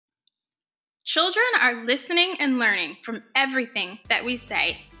Children are listening and learning from everything that we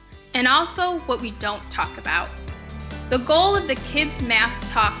say, and also what we don't talk about. The goal of the Kids Math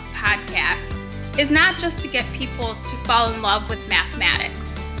Talk podcast is not just to get people to fall in love with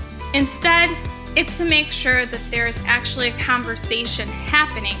mathematics. Instead, it's to make sure that there is actually a conversation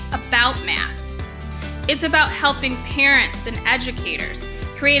happening about math. It's about helping parents and educators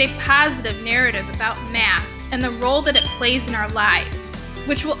create a positive narrative about math and the role that it plays in our lives,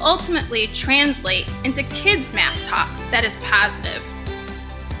 which will ultimately translate into kids' math talk that is positive.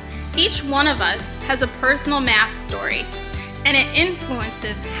 Each one of us has a personal math story, and it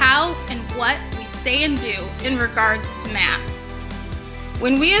influences how and what we say and do in regards to math.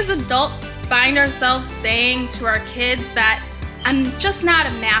 When we as adults find ourselves saying to our kids that, "I'm just not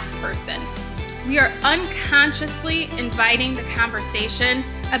a math person," we are unconsciously inviting the conversation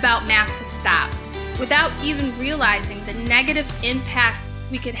about math to stop, without even realizing the negative impact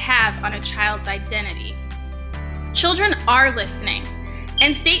we could have on a child's identity. Children are listening,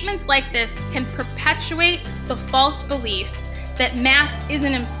 and statements like this can perpetuate the false beliefs that math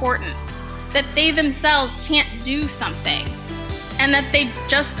isn't important, that they themselves can't do something, and that they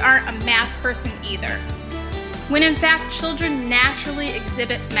just aren't a math person either. When in fact, children naturally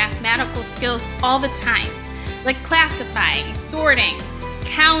exhibit mathematical skills all the time, like classifying, sorting,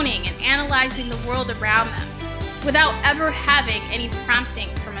 counting, and analyzing the world around them, without ever having any prompting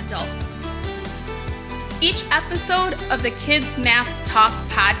from adults. Each episode of the Kids Math Talk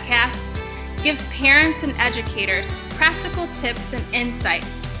podcast gives parents and educators practical tips and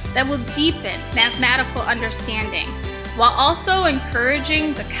insights that will deepen mathematical understanding, while also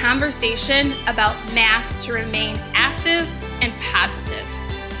encouraging the conversation about math to remain active and positive.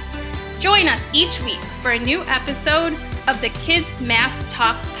 Join us each week for a new episode of the Kids Math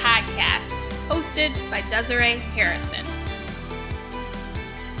Talk podcast, hosted by Desiree Harrison.